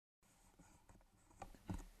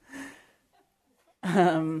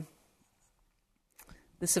Um,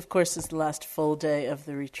 this, of course, is the last full day of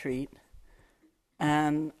the retreat.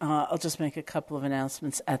 And I'll just make a couple of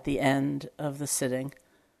announcements at the end of the sitting.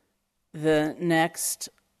 The next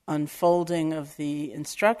unfolding of the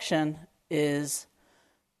instruction is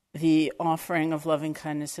the offering of loving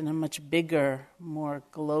kindness in a much bigger, more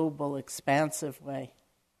global, expansive way.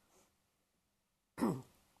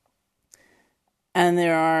 And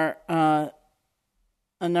there are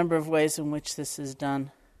a number of ways in which this is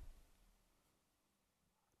done.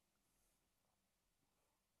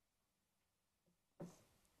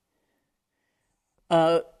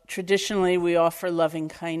 Traditionally, we offer loving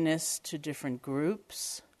kindness to different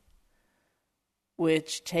groups,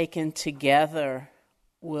 which taken together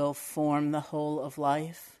will form the whole of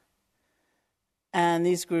life. And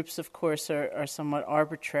these groups, of course, are somewhat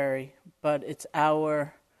arbitrary, but it's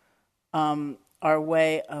our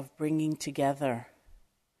way of bringing together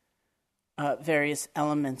various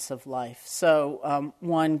elements of life. So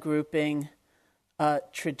one grouping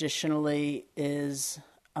traditionally is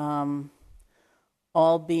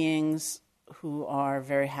all beings who are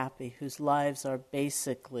very happy, whose lives are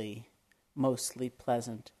basically mostly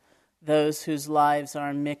pleasant, those whose lives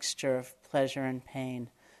are a mixture of pleasure and pain,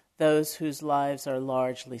 those whose lives are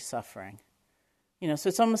largely suffering. So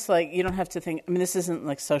it's almost like you don't have to think, this isn't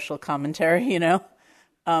like social commentary,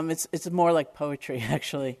 it's more like poetry,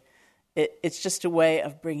 actually. It's just a way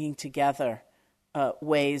of bringing together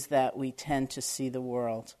ways that we tend to see the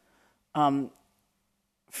world.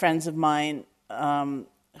 Friends of mine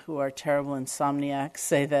who are terrible insomniacs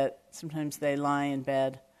say that sometimes they lie in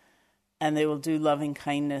bed and they will do loving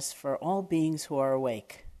kindness for all beings who are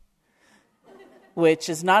awake, which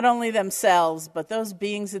is not only themselves, but those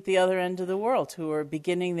beings at the other end of the world who are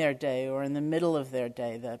beginning their day or in the middle of their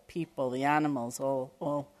day, the people, the animals,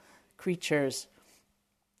 all creatures,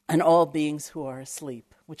 and all beings who are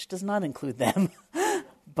asleep, which does not include them,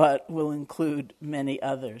 but will include many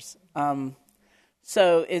others.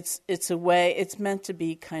 So it's a way, it's meant to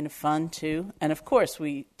be kind of fun too. And of course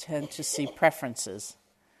we tend to see preferences.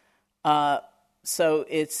 So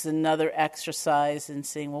it's another exercise in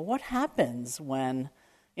seeing, well, what happens when,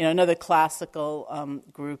 another classical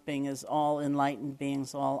grouping is all enlightened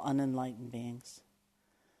beings, all unenlightened beings.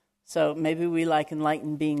 So maybe we like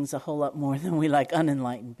enlightened beings a whole lot more than we like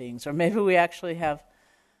unenlightened beings. Or maybe we actually have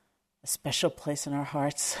a special place in our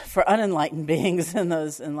hearts for unenlightened beings, and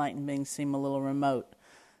those enlightened beings seem a little remote.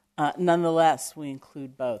 Nonetheless, we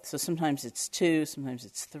include both. So sometimes it's 2, sometimes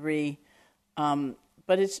it's 3.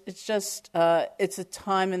 But it's just, it's a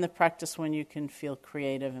time in the practice when you can feel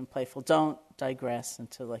creative and playful. Don't digress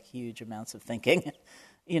into like huge amounts of thinking,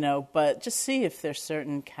 but just see if there's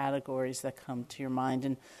certain categories that come to your mind,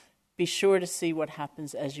 and be sure to see what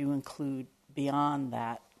happens as you include beyond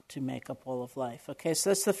that to make up all of life. Okay, so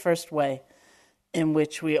that's the first way in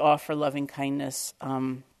which we offer loving kindness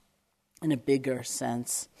in a bigger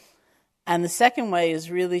sense. And the second way is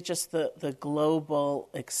really just the global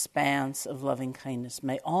expanse of loving kindness.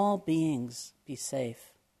 May all beings be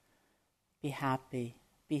safe, be happy,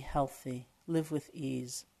 be healthy, live with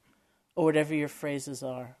ease, or whatever your phrases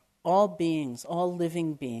are. All beings, all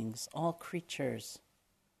living beings, all creatures,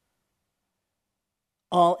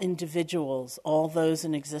 all individuals, all those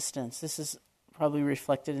in existence. This is probably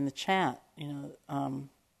reflected in the chant,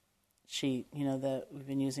 sheet, that we've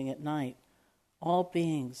been using at night. All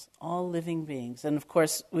beings, all living beings. And of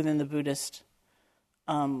course, within the Buddhist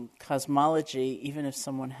cosmology, even if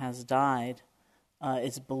someone has died,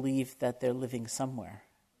 it's believed that they're living somewhere.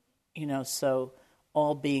 So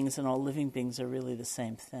all beings and all living beings are really the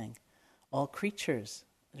same thing. All creatures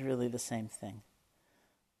is really the same thing.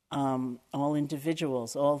 All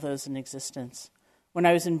individuals, all those in existence. When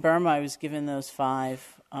I was in Burma, I was given those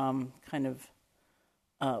 5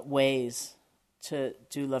 ways to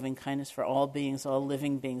do loving kindness for all beings, all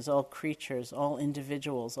living beings, all creatures, all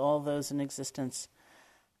individuals, all those in existence.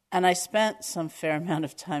 And I spent some fair amount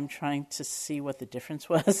of time trying to see what the difference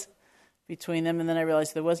was between them, and then I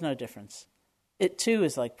realized there was no difference. It too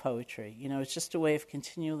is like poetry. It's just a way of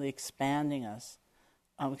continually expanding us.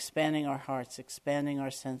 Expanding our hearts, expanding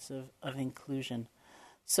our sense of inclusion.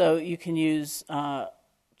 So you can use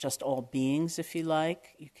just all beings if you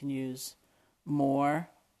like. You can use more,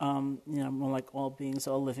 more like all beings,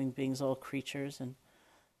 all living beings, all creatures, and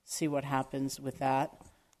see what happens with that.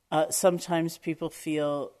 Sometimes people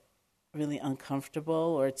feel really uncomfortable,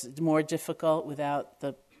 or it's more difficult without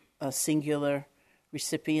the singular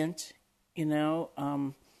recipient,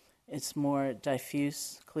 it's more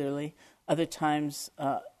diffuse, clearly. Other times,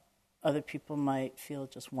 other people might feel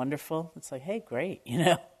just wonderful. It's like, hey, great,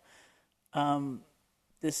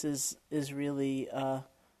 this is really,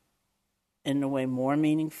 in a way, more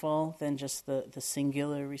meaningful than just the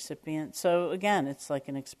singular recipient. So again, it's like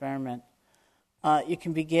an experiment. You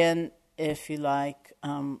can begin, if you like,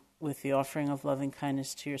 with the offering of loving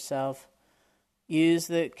kindness to yourself. Use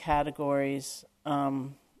the categories,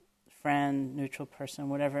 friend, neutral person,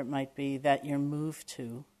 whatever it might be, that you're moved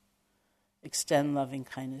to extend loving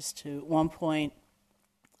kindness to. At one point,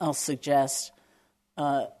 I'll suggest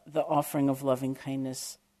the offering of loving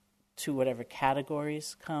kindness to whatever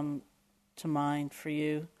categories come to mind for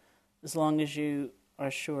you, as long as you are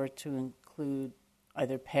sure to include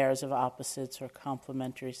either pairs of opposites or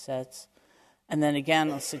complementary sets. And then again,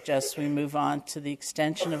 I'll suggest we move on to the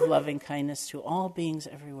extension of loving kindness to all beings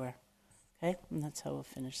everywhere. Okay? And that's how we'll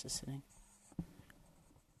finish the sitting.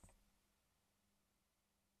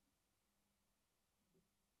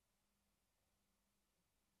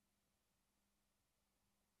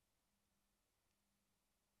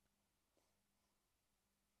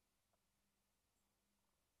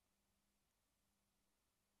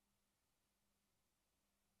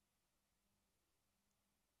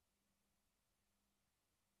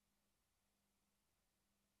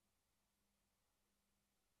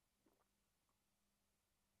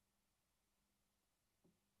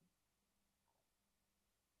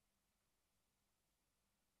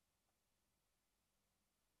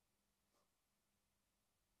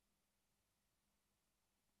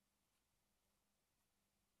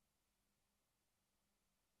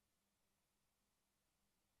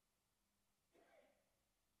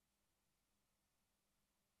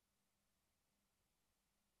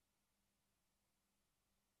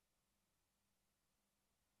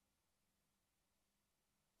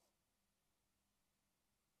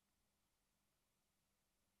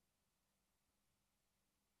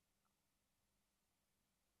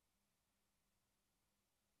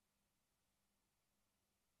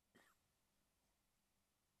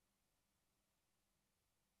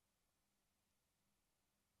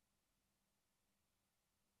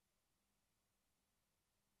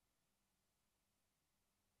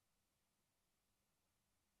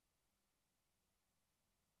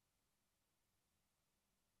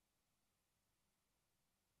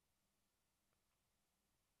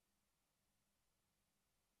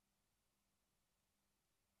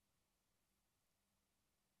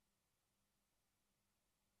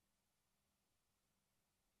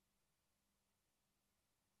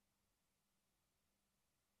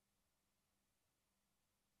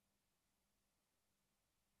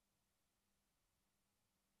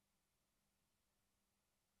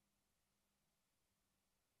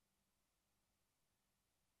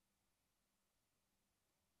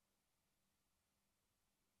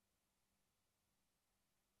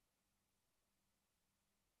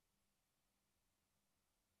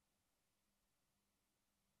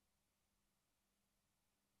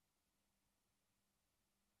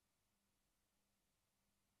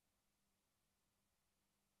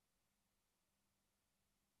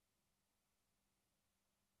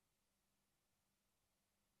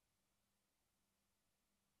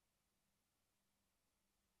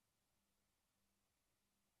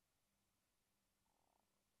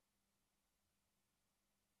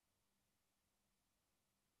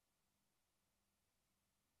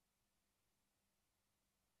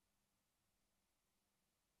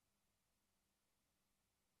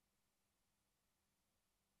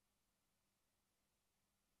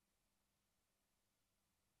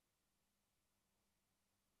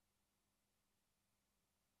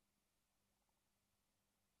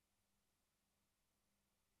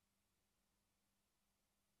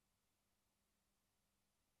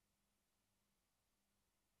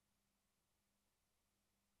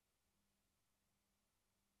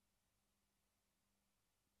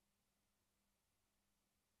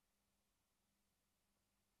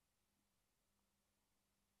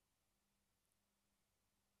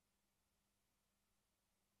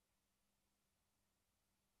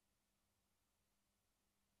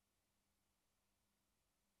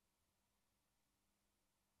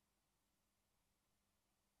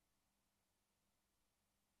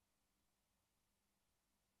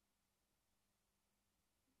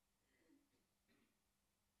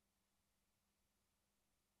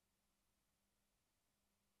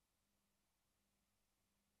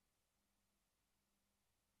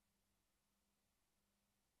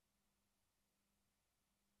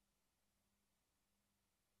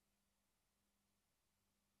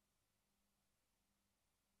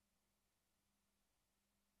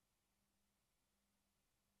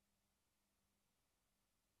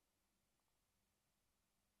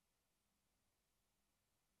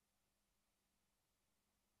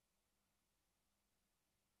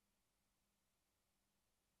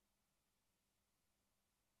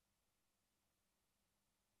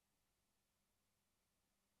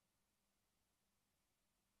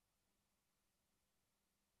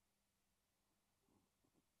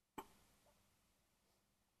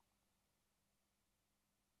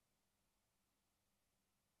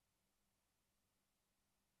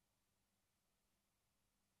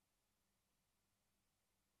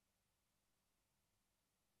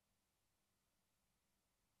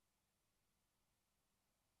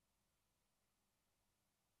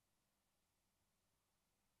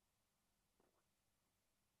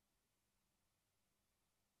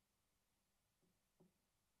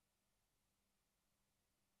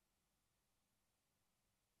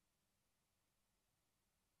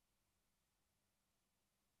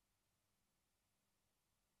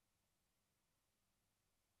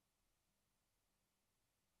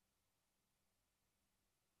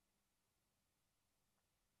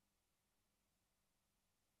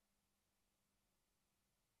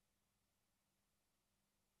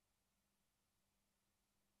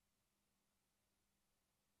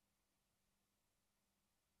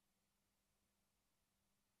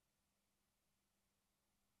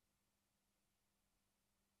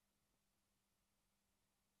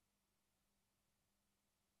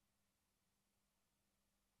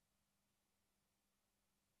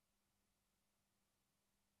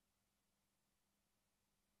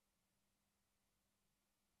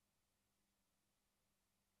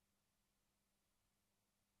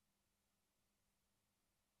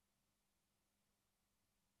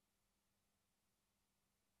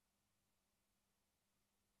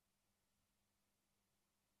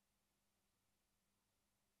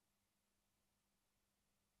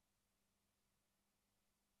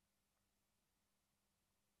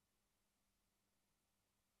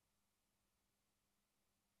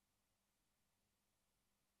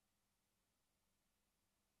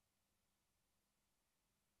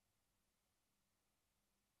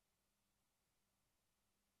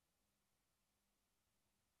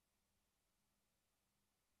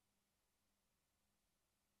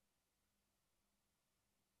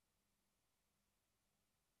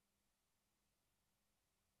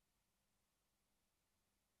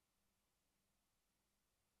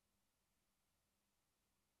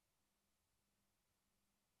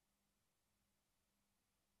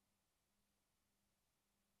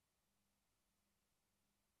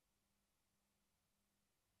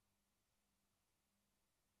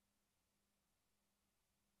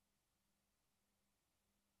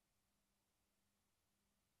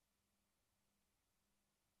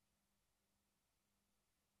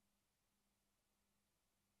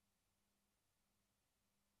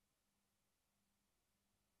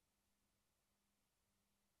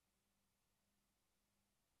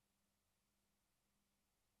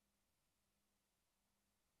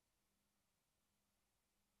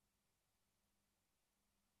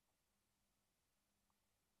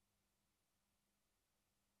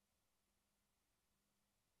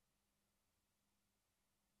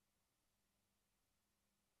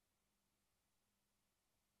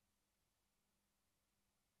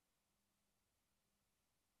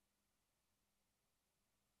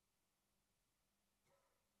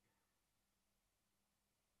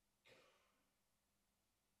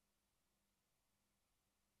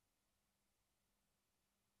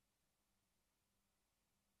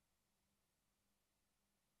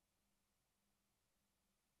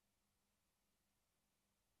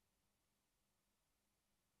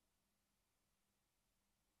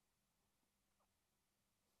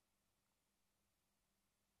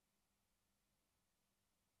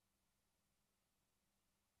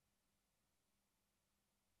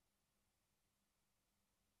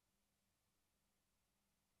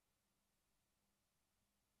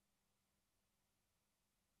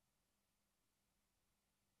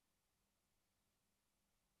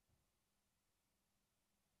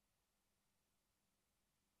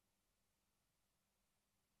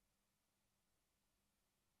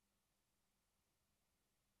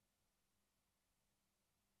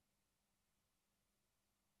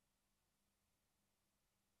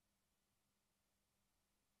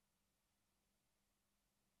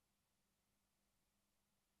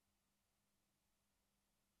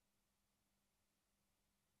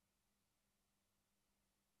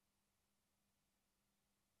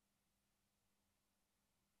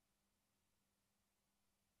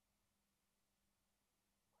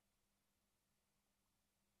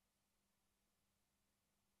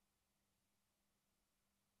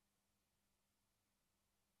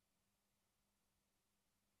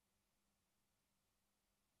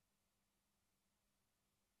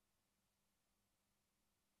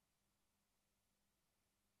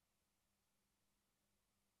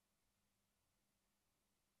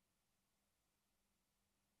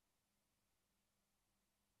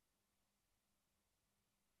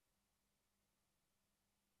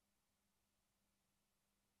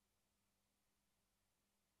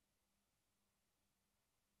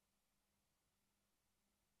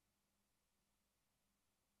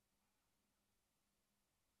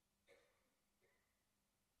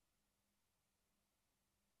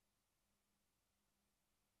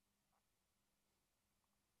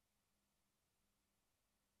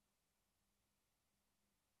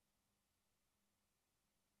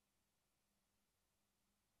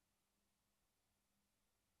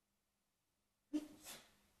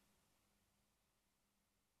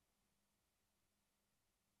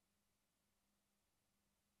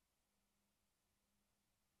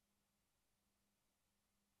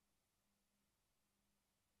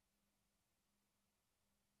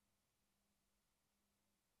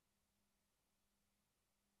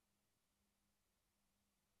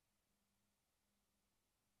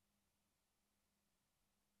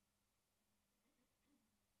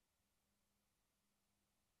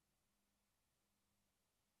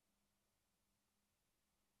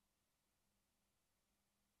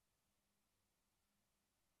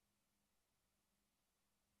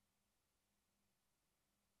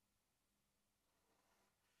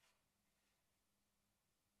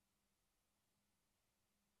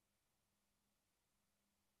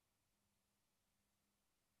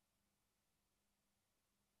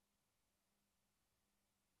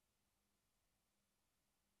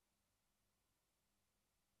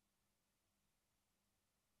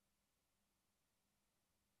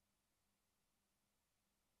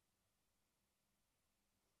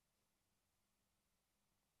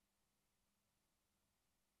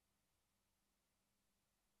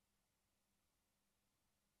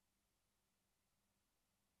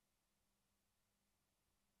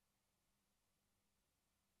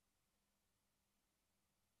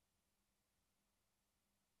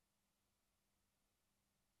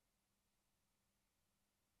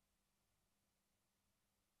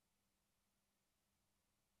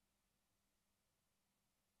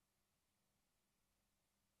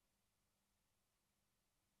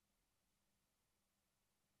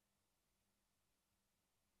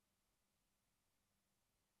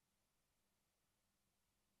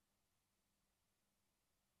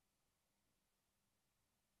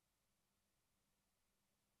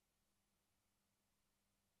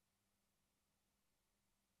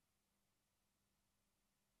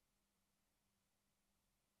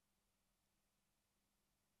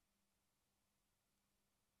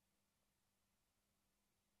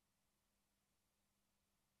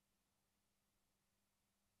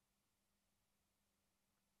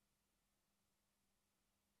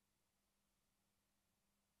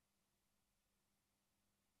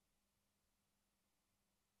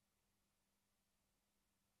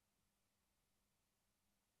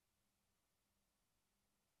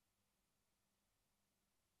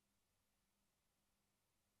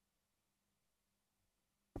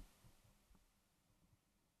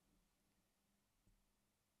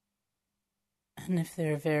 And if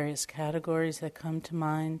there are various categories that come to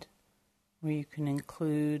mind, where you can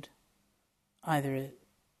include either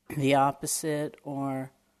the opposite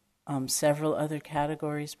or several other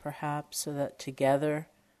categories perhaps, so that together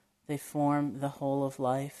they form the whole of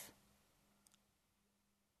life.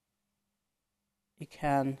 You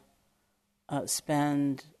can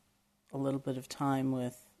spend a little bit of time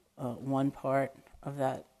with one part of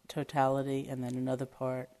that totality, and then another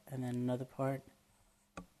part, and then another part.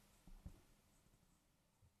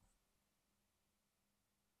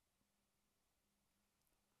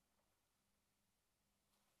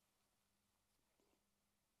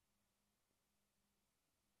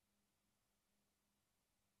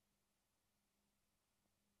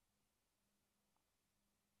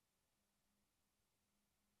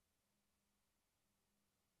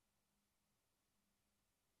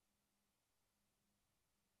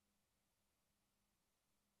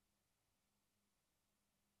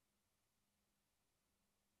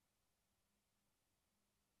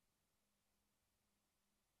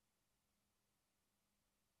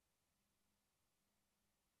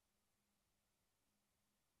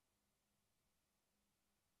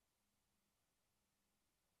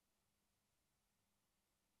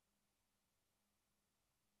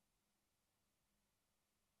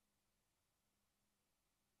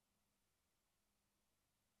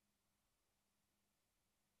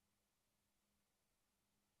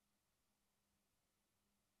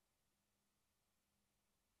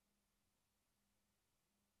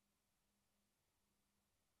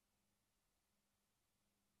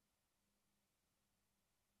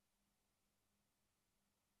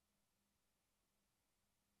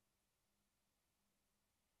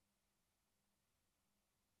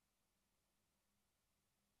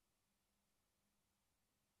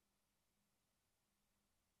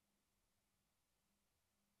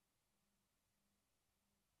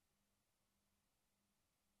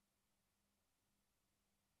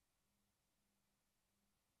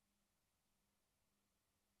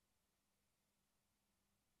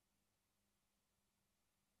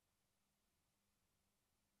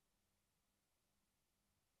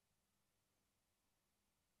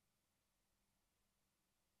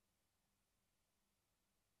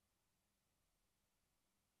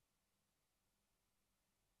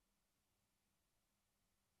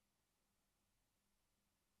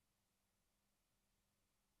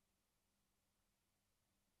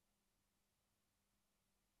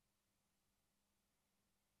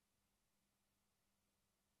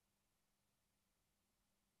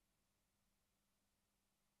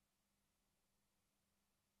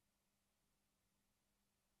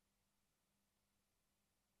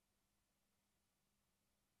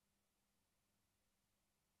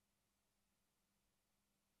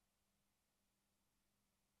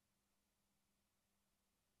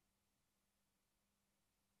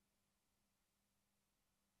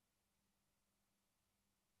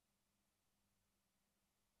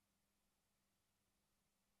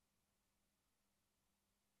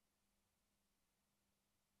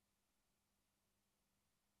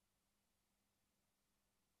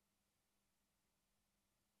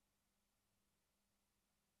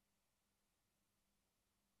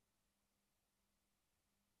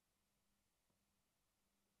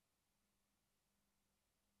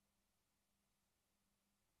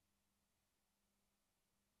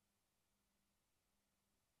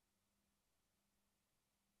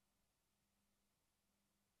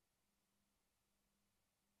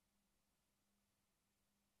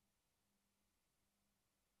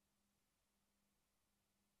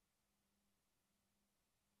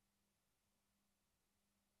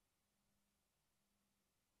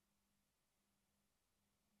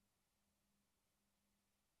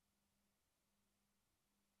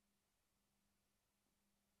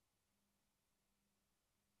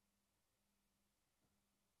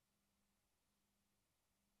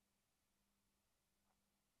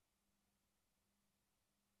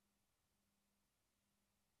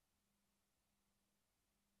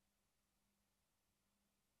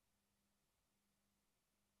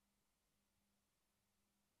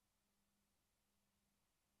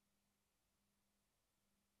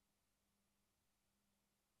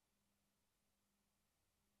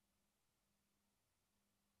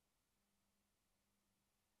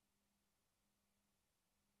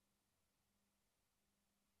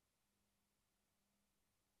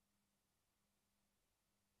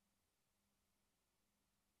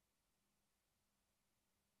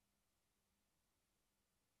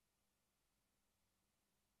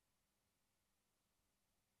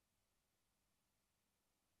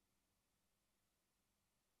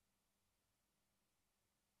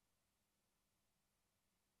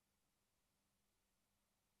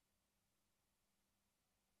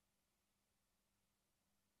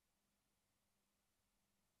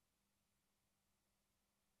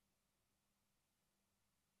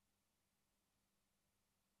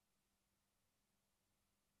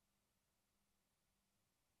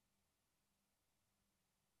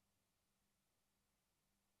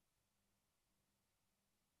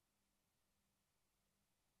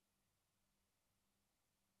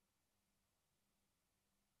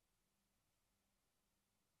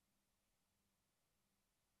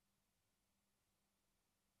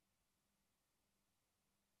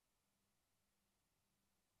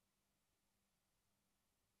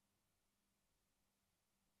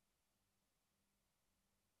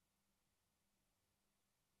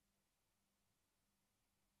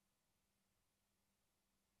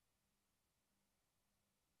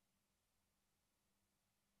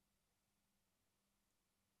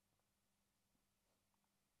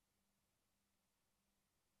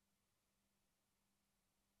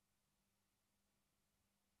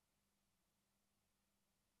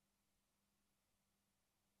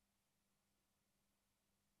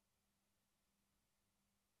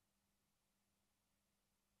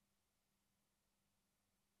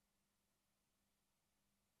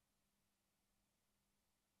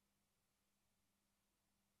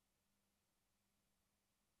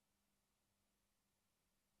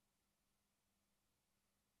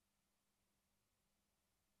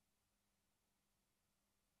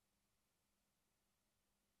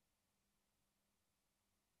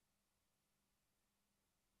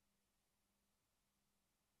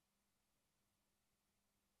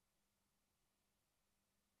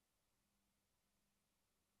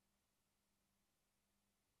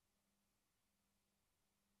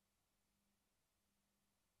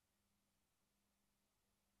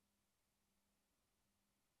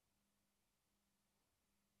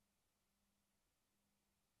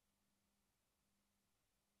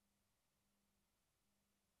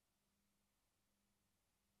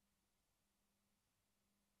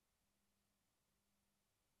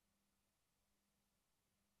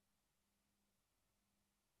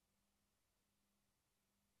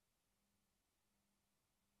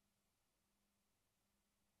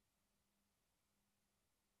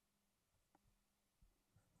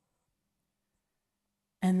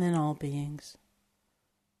 and then all beings.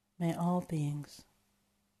 May all beings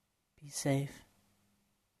be safe,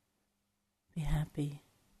 be happy,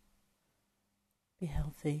 be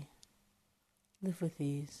healthy, live with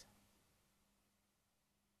ease.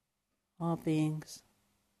 All beings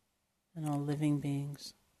and all living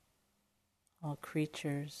beings, all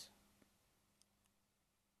creatures,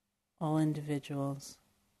 all individuals,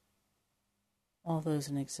 all those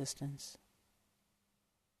in existence.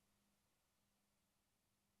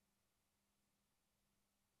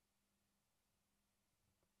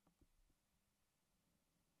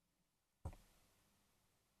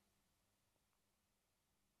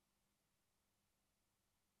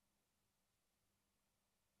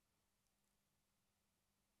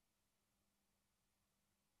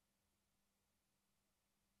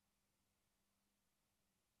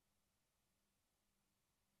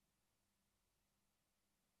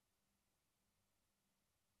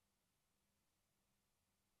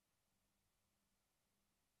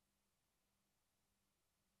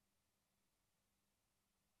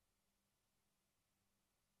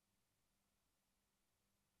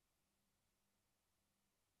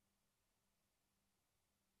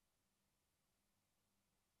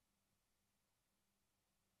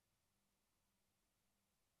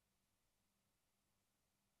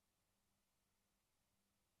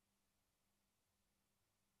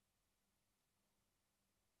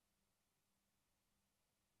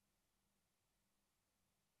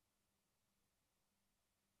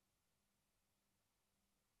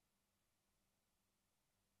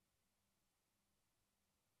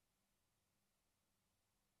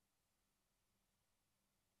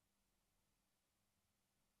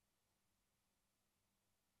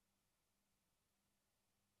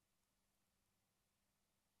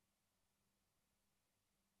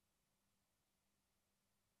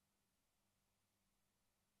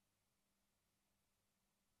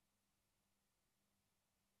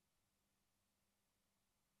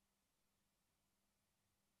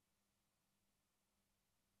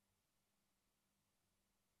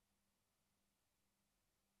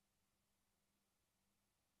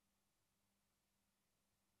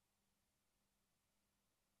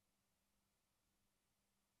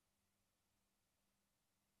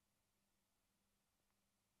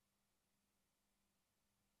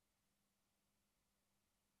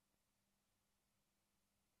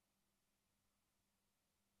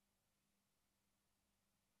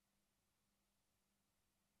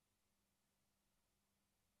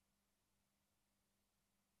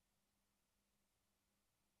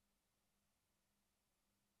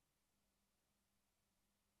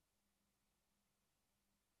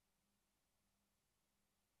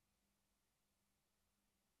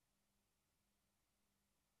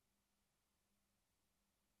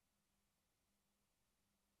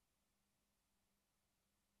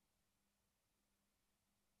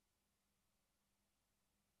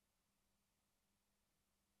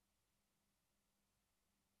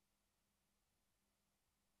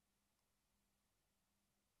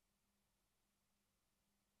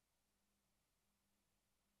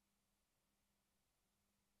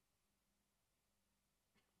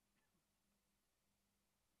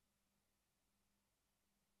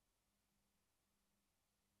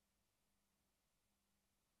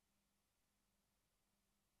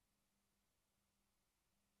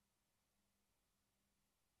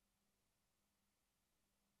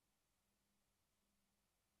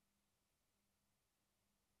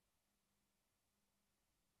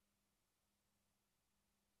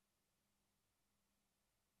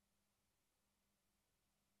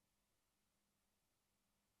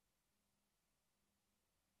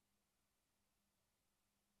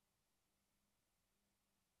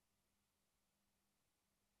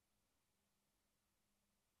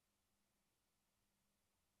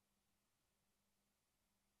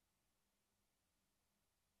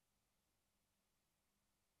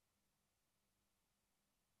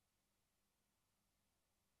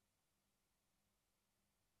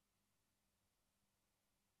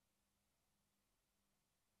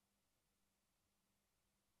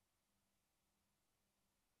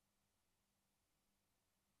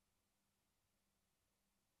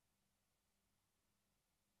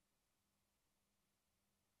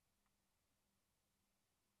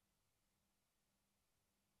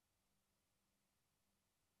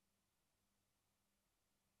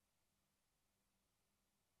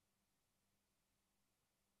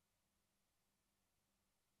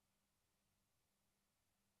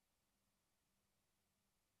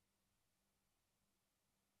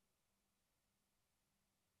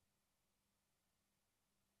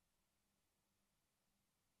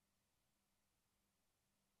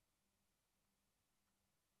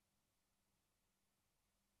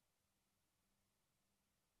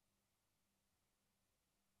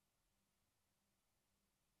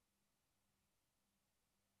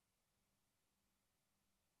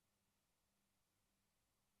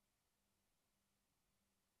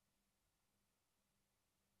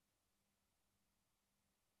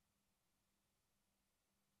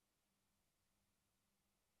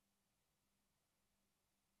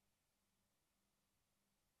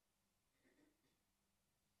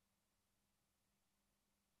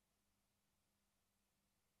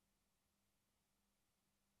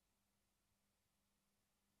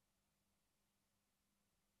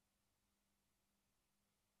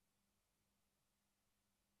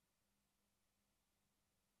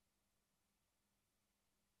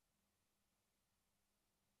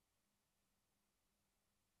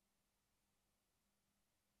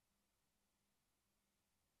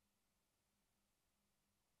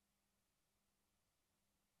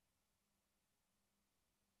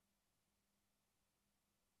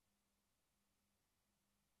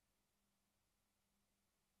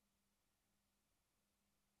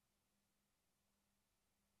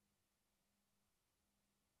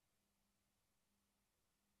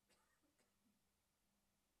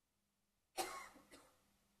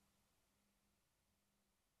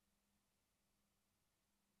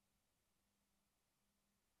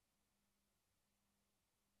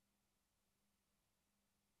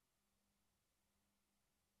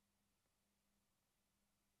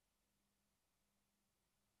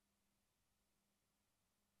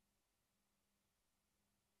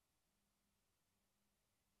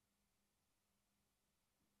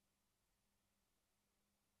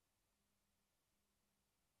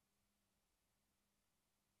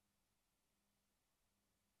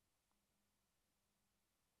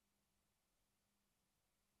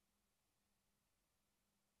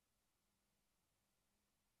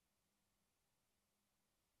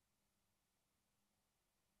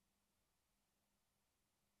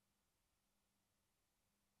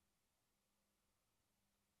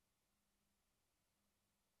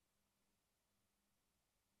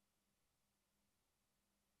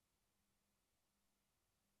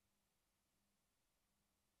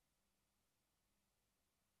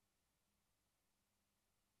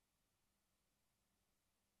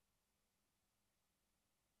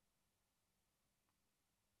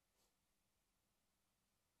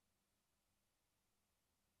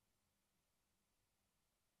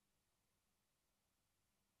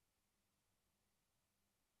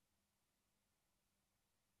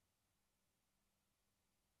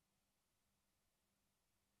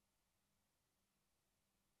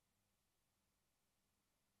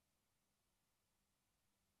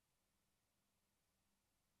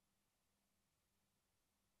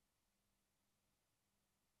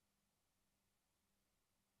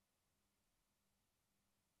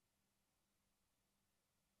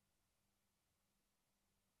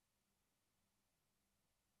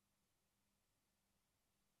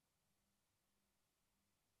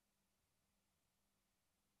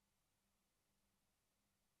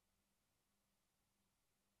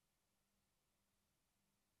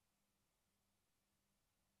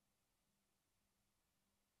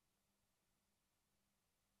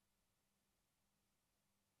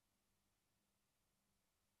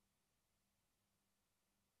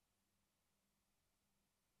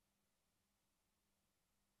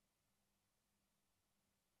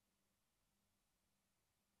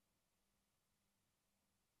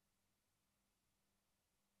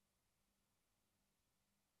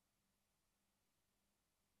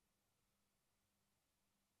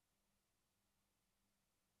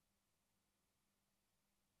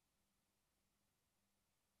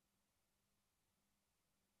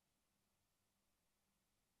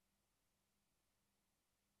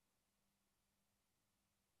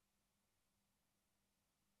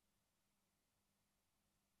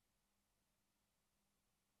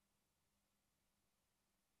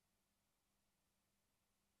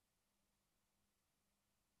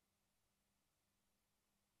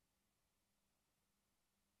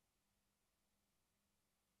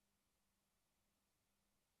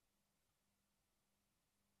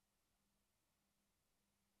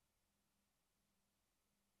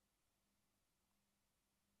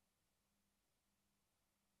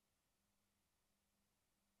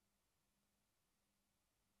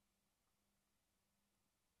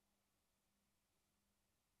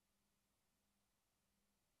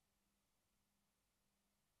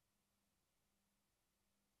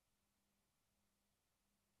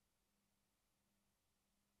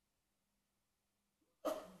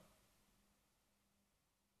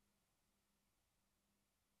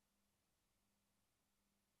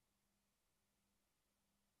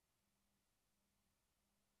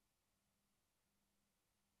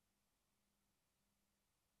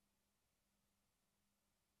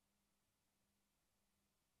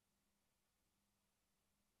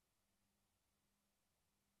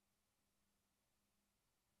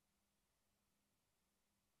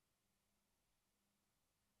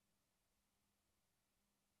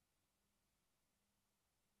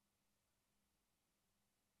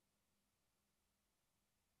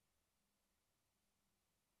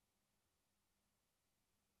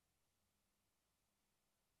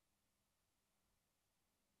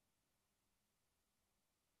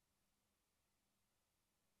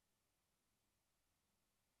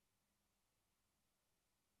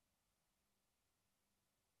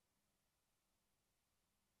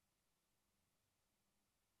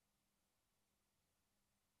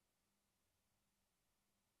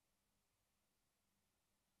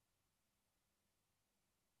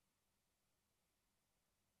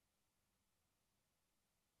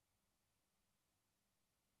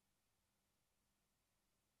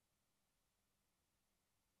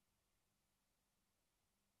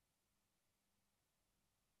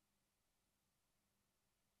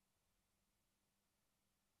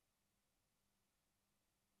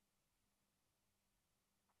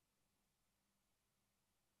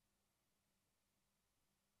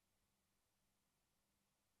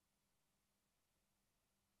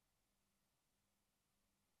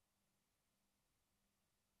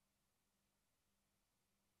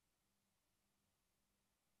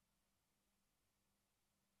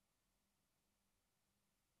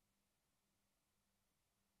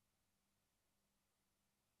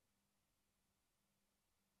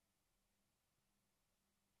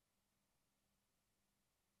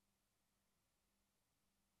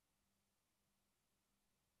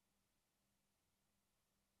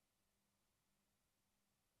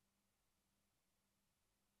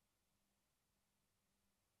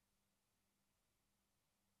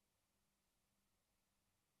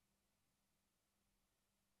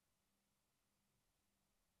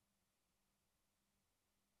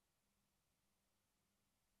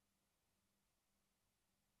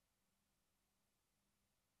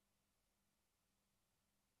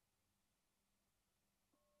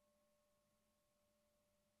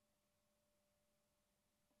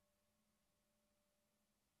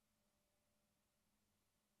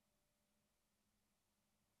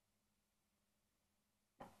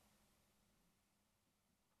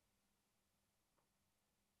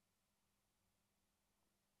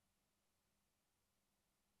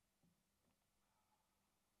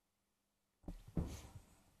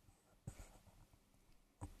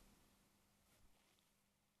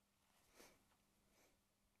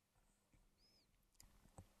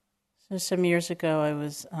 So some years ago, I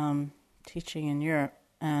was teaching in Europe,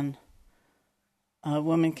 and a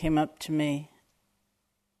woman came up to me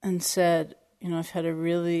and said, I've had a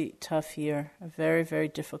really tough year, a very, very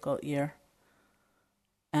difficult year.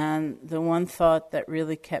 And the one thought that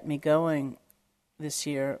really kept me going this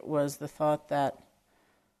year was the thought that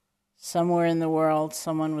somewhere in the world,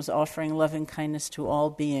 someone was offering loving kindness to all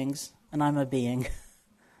beings, and I'm a being.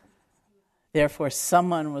 Therefore,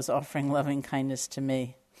 someone was offering loving kindness to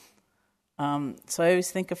me. So I always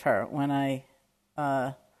think of her when I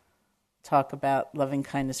talk about loving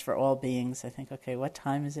kindness for all beings. I think, okay, what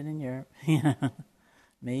time is it in Europe?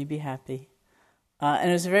 May you be happy. And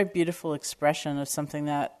it was a very beautiful expression of something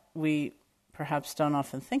that we perhaps don't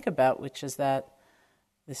often think about, which is that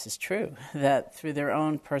this is true, that through their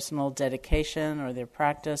own personal dedication or their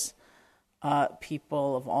practice,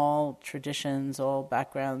 people of all traditions, all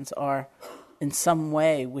backgrounds are in some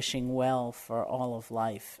way wishing well for all of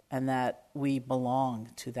life, and that we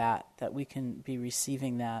belong to that we can be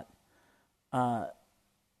receiving that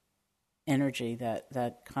energy,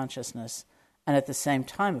 that consciousness. And at the same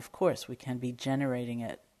time, of course, we can be generating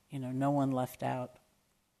it, no one left out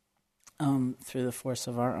through the force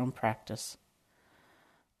of our own practice.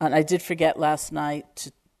 And I did forget last night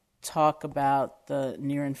to talk about the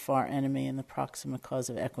near and far enemy and the proximate cause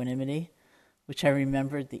of equanimity, which I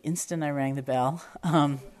remembered the instant I rang the bell.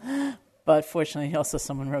 But fortunately, also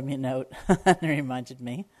someone wrote me a note and reminded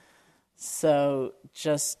me. So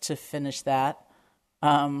just to finish that,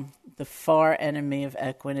 the far enemy of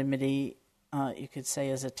equanimity, you could say,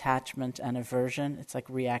 is attachment and aversion. It's like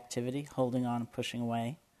reactivity, holding on and pushing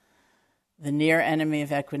away. The near enemy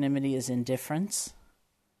of equanimity is indifference.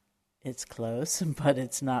 It's close, but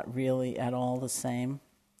it's not really at all the same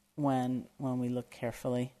when we look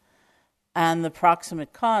carefully. And the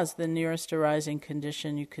proximate cause, the nearest arising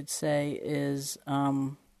condition, you could say, is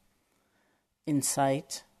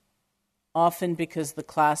insight. Often because the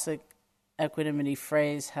classic equanimity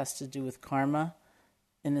phrase has to do with karma,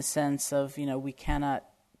 in the sense of, we cannot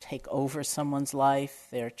take over someone's life.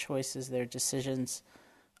 Their choices, their decisions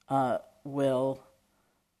will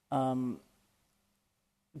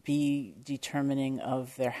be determining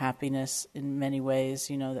of their happiness in many ways,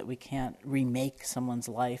 that we can't remake someone's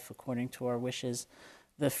life according to our wishes.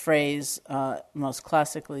 The phrase most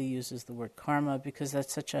classically uses the word karma because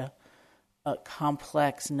that's such a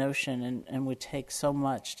complex notion and would take so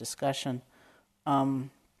much discussion.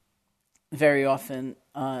 Very often,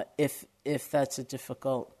 if that's a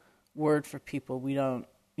difficult word for people, we don't,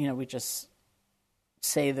 we just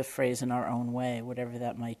say the phrase in our own way, whatever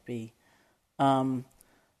that might be.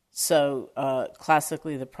 So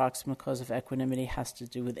classically, the proximate cause of equanimity has to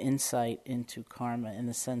do with insight into karma, in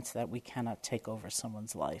the sense that we cannot take over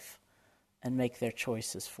someone's life and make their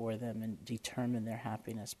choices for them and determine their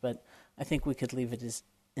happiness. But I think we could leave it as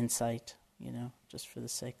insight, just for the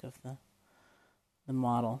sake of the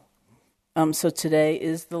model. So today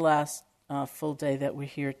is the last full day that we're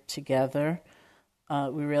here together.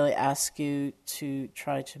 We really ask you to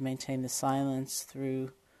try to maintain the silence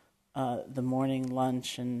through the morning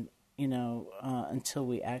lunch and, until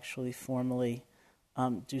we actually formally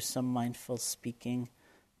do some mindful speaking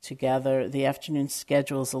together. The afternoon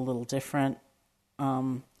schedule is a little different,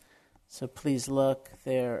 so please look.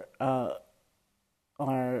 There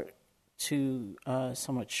are two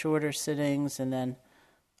somewhat shorter sittings, and then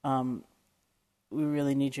we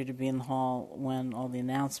really need you to be in the hall when all the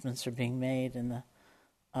announcements are being made and the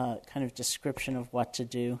kind of description of what to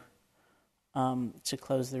do to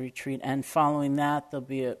close the retreat. And following that, there'll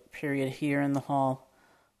be a period here in the hall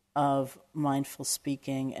of mindful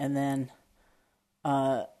speaking, and then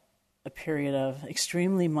a period of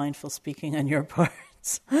extremely mindful speaking on your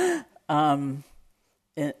parts in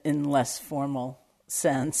less formal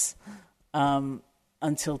sense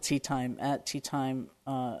until tea time. At tea time,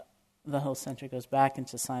 the whole center goes back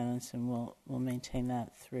into silence, and we'll maintain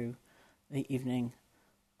that through the evening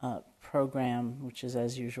program, which is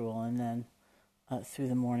as usual, and then through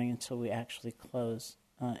the morning until we actually close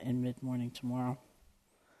in mid-morning tomorrow.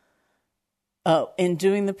 In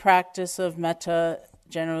doing the practice of metta,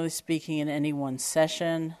 generally speaking, in any one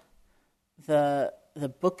session, the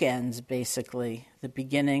bookends, basically. The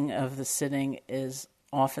beginning of the sitting is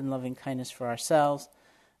often loving kindness for ourselves.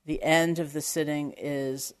 The end of the sitting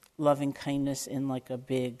is loving kindness in like a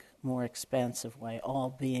big, more expansive way,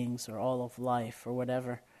 all beings or all of life or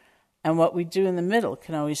whatever. And what we do in the middle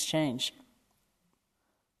can always change.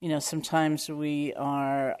 Sometimes we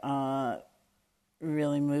are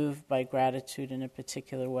really moved by gratitude in a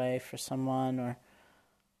particular way for someone, or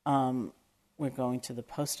we're going to the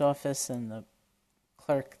post office and the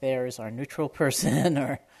clerk there is our neutral person,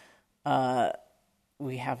 or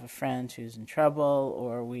we have a friend who's in trouble,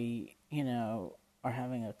 or we, are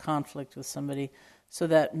having a conflict with somebody. So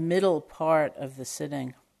that middle part of the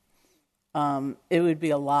sitting, it would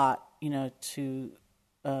be a lot, to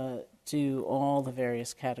do all the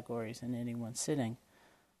various categories in any one sitting,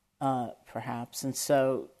 perhaps. And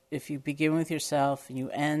so if you begin with yourself and you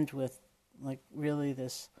end with, like, really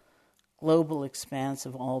this global expanse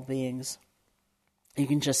of all beings, you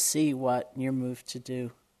can just see what you're moved to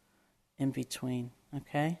do in between,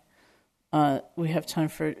 okay? We have time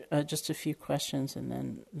for just a few questions, and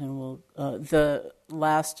then we'll... the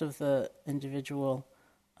last of the individual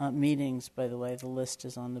meetings, by the way, the list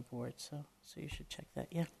is on the board, so you should check that.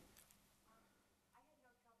 Yeah.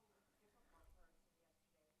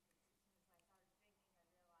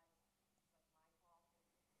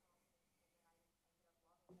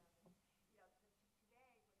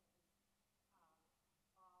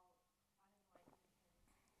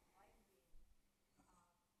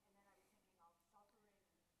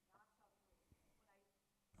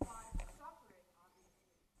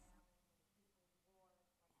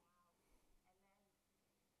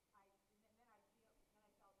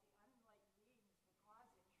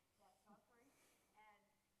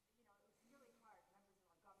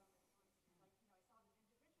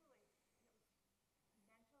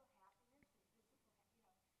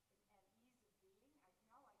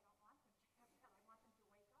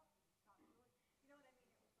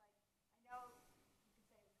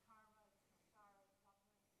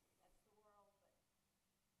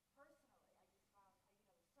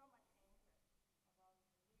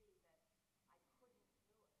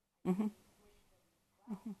 Mm-hmm.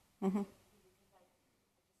 Mm-hmm.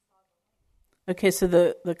 Okay, so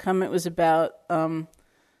the comment was about, I'll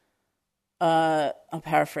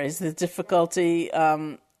paraphrase, the difficulty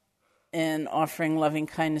in offering loving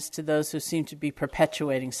kindness to those who seem to be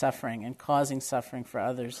perpetuating suffering and causing suffering for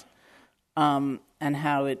others, and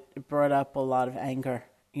how it brought up a lot of anger,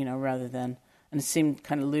 rather than, and it seemed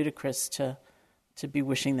kind of ludicrous to be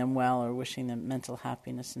wishing them well or wishing them mental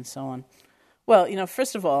happiness and so on. Well,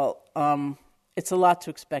 first of all, it's a lot to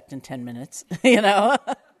expect in 10 minutes,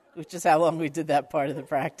 which is how long we did that part of the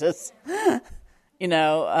practice. In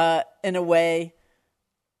a way,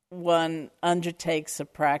 one undertakes a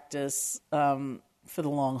practice for the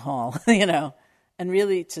long haul, and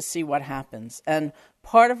really to see what happens. And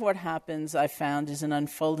part of what happens, I found, is an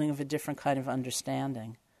unfolding of a different kind of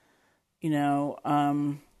understanding.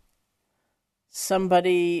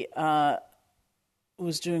 Somebody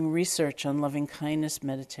was doing research on loving kindness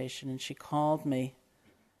meditation, and she called me,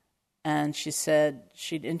 and she said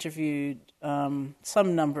she'd interviewed some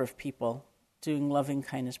number of people doing loving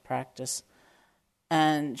kindness practice,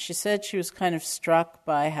 and she said she was kind of struck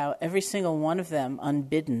by how every single one of them,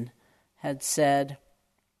 unbidden, had said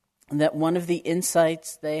that one of the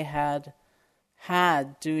insights they had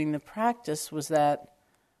doing the practice was that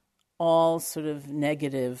all sort of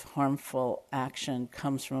negative, harmful action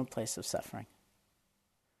comes from a place of suffering.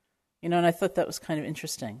 And I thought that was kind of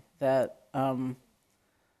interesting, that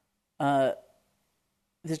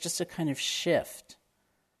there's just a kind of shift.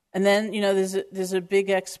 And then, there's a big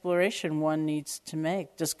exploration one needs to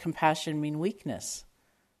make. Does compassion mean weakness?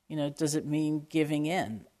 Does it mean giving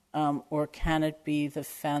in? Or can it be the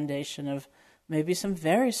foundation of maybe some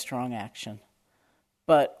very strong action,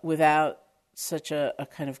 but without such a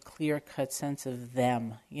kind of clear-cut sense of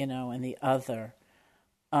them, and the other?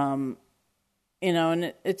 And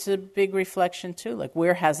it's a big reflection, too. Like,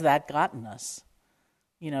 where has that gotten us?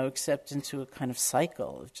 Except into a kind of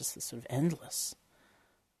cycle of just this sort of endless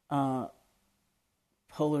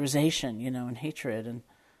polarization, and hatred. And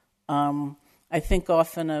I think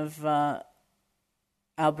often of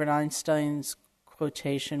Albert Einstein's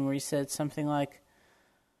quotation where he said something like,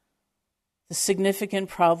 "The significant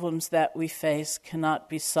problems that we face cannot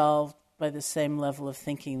be solved by the same level of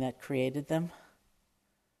thinking that created them."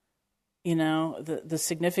 The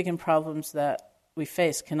significant problems that we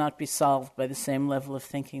face cannot be solved by the same level of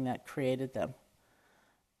thinking that created them.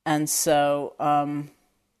 And so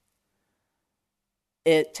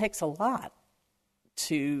it takes a lot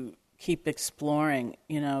to keep exploring,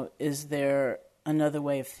 is there another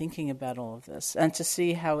way of thinking about all of this? And to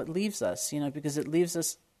see how it leaves us, because it leaves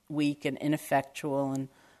us weak and ineffectual and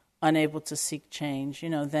unable to seek change,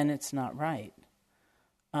 then it's not right.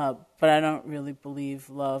 But I don't really believe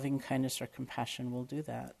loving kindness or compassion will do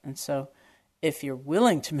that. And so if you're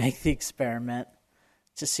willing to make the experiment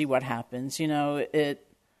to see what happens,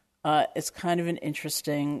 it's kind of an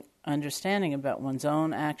interesting understanding about one's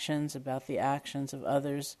own actions, about the actions of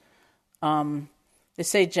others. They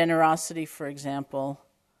say generosity, for example,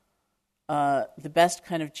 the best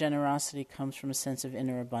kind of generosity comes from a sense of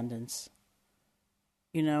inner abundance.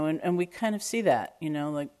 And we kind of see that,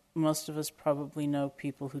 like most of us probably know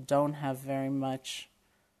people who don't have very much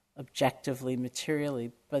objectively,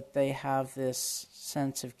 materially, but they have this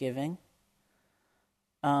sense of giving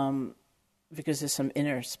because there's some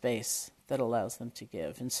inner space that allows them to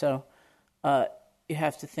give. And so you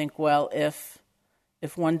have to think, well, if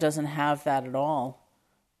one doesn't have that at all,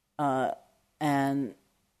 and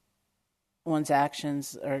one's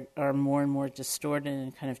actions are more and more distorted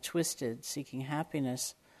and kind of twisted, seeking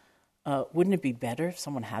happiness, wouldn't it be better if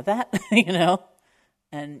someone had that,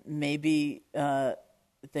 And maybe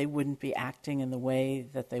they wouldn't be acting in the way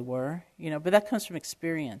that they were, But that comes from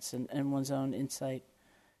experience and one's own insight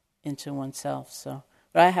into oneself. So,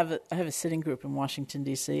 but I have a sitting group in Washington,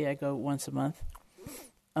 D.C. I go once a month,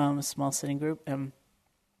 a small sitting group.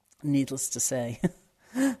 Needless to say,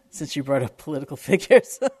 since you brought up political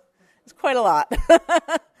figures, it's quite a lot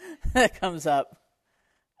that comes up.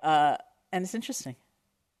 And it's interesting,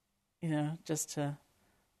 just to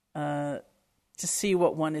see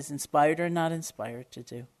what one is inspired or not inspired to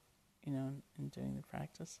do, in doing the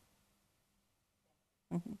practice.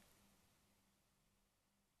 Mm-hmm.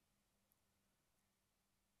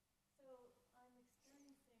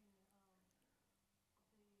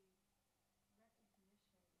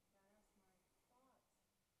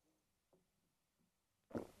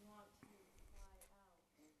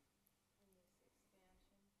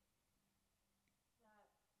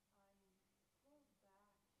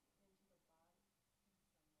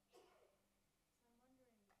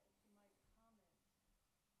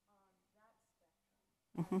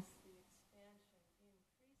 Mm-hmm.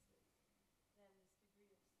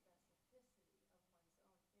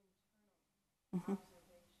 Mm-hmm.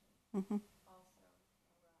 Mm-hmm.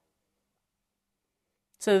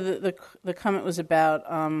 So the comment was about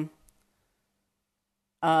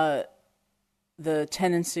the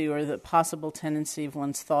tendency or the possible tendency of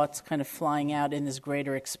one's thoughts kind of flying out in this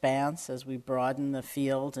greater expanse as we broaden the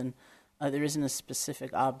field, and there isn't a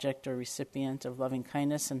specific object or recipient of loving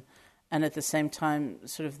kindness, and at the same time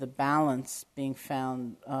sort of the balance being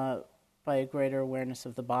found by a greater awareness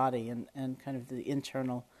of the body and kind of the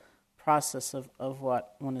internal process of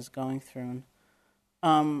what one is going through.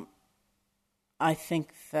 And I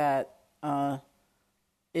think that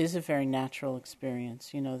is a very natural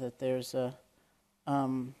experience, that there's a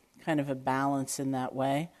kind of a balance in that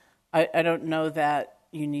way. I don't know that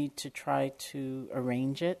you need to try to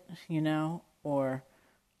arrange it, or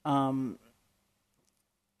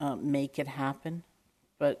make it happen,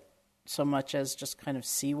 but so much as just kind of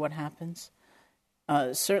see what happens.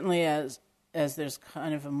 Certainly as there's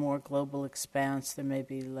kind of a more global expanse, there may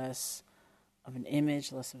be less of an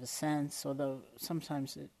image, less of a sense, although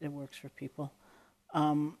sometimes it works for people.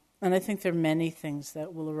 And I think there are many things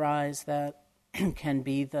that will arise that can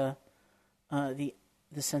be the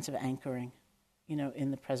sense of anchoring,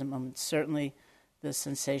 in the present moment. Certainly the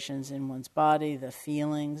sensations in one's body, the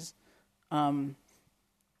feelings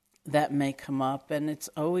that may come up, and it's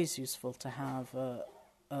always useful to have a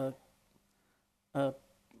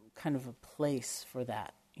kind of a place for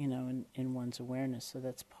that, in one's awareness. So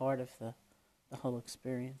that's part of the whole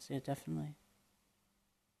experience. Yeah, definitely.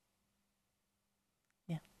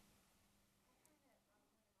 Yeah.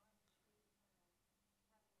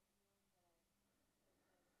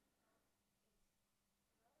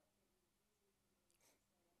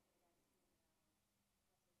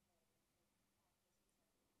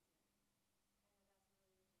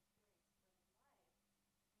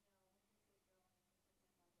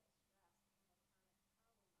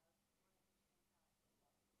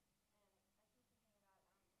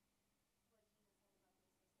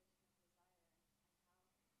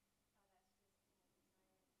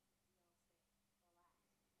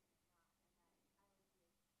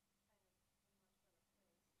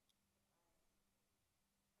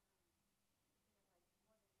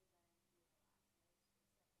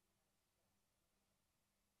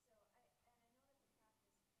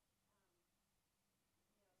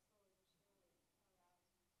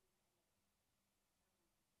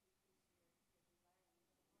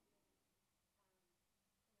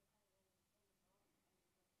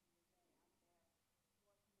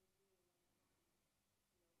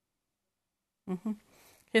 Mm-hmm.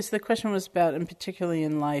 Yes, the question was about, and particularly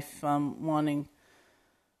in life, wanting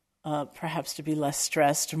perhaps to be less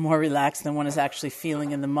stressed or more relaxed than one is actually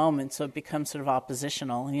feeling in the moment. So it becomes sort of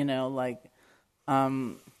oppositional, and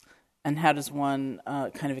how does one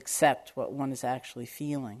kind of accept what one is actually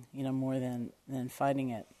feeling, more than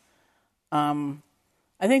fighting it.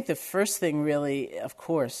 I think the first thing really, of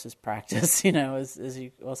course, is practice, as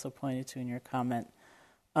you also pointed to in your comment.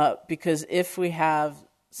 Because if we have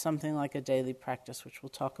something like a daily practice, which we'll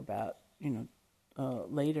talk about,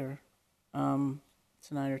 later,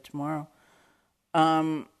 tonight or tomorrow,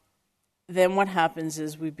 then what happens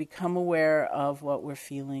is we become aware of what we're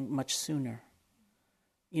feeling much sooner.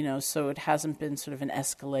 So it hasn't been sort of an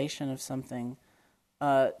escalation of something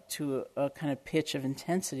to a kind of pitch of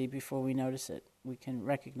intensity before we notice it. We can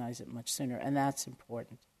recognize it much sooner, and that's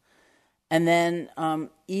important. And then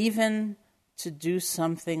even to do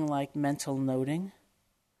something like mental noting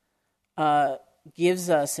gives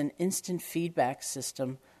us an instant feedback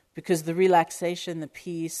system, because the relaxation, the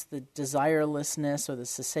peace, the desirelessness or the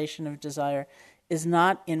cessation of desire is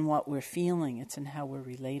not in what we're feeling, it's in how we're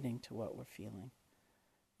relating to what we're feeling.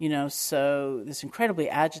 So this incredibly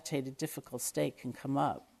agitated, difficult state can come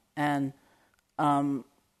up. And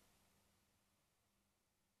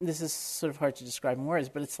this is sort of hard to describe in words,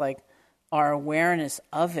 but it's like our awareness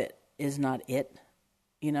of it is not it.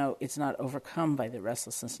 It's not overcome by the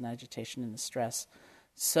restlessness and agitation and the stress.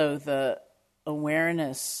 So the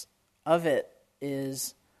awareness of it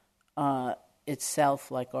is itself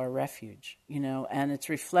like our refuge, and it's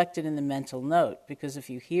reflected in the mental note, because if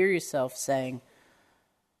you hear yourself saying,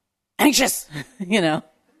 anxious,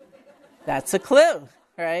 that's a clue,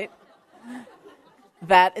 right?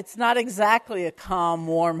 That it's not exactly a calm,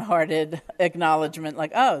 warm-hearted acknowledgement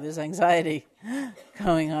like, oh, there's anxiety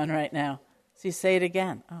going on right now. So you say it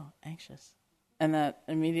again, oh, anxious. And that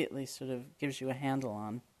immediately sort of gives you a handle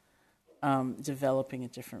on developing a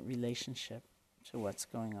different relationship to what's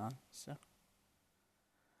going on. So,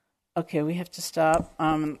 okay, we have to stop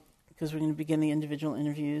because we're going to begin the individual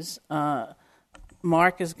interviews.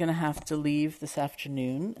 Mark is going to have to leave this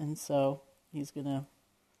afternoon, and so he's going to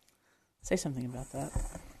say something about that.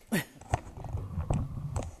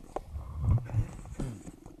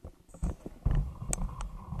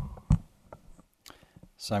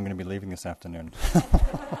 So I'm going to be leaving this afternoon.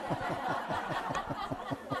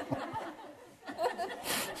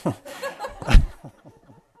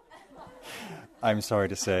 I'm sorry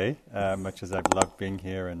to say, much as I've loved being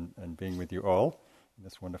here and being with you all,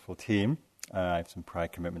 this wonderful team, I have some prior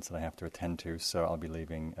commitments that I have to attend to, so I'll be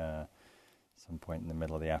leaving some point in the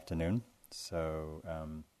middle of the afternoon. So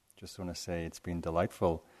just want to say it's been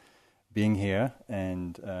delightful being here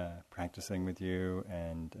and practicing with you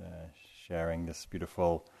and sharing this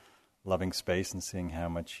beautiful, loving space and seeing how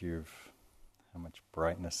much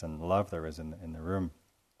brightness and love there is in the room.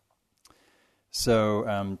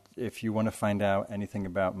 So if you want to find out anything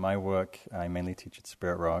about my work, I mainly teach at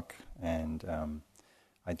Spirit Rock, and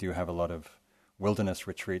I do have a lot of wilderness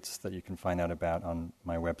retreats that you can find out about on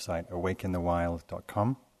my website,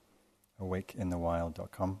 awakeinthewild.com,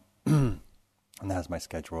 awakeinthewild.com. And that has my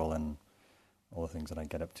schedule and all the things that I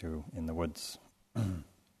get up to in the woods,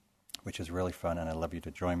 which is really fun, and I'd love you to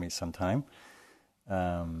join me sometime.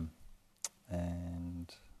 And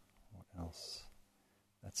what else?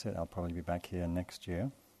 That's it. I'll probably be back here next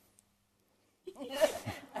year.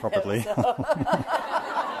 Probably.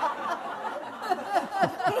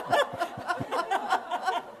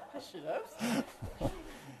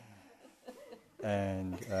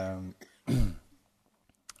 And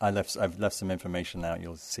I've left some information out.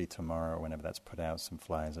 You'll see tomorrow, whenever that's put out, some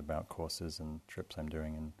flyers about courses and trips I'm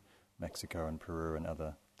doing in Mexico and Peru and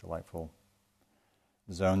other delightful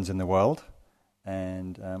zones in the world.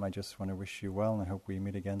 And I just want to wish you well, and I hope we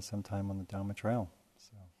meet again sometime on the Dharma Trail.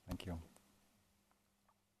 So, thank you.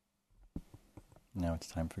 Now it's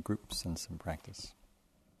time for groups and some practice.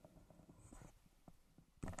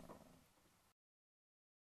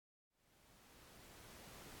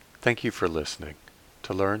 Thank you for listening.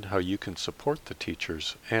 To learn how you can support the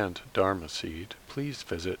teachers and Dharma Seed, please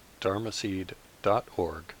visit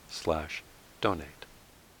dharmaseed.org/donate.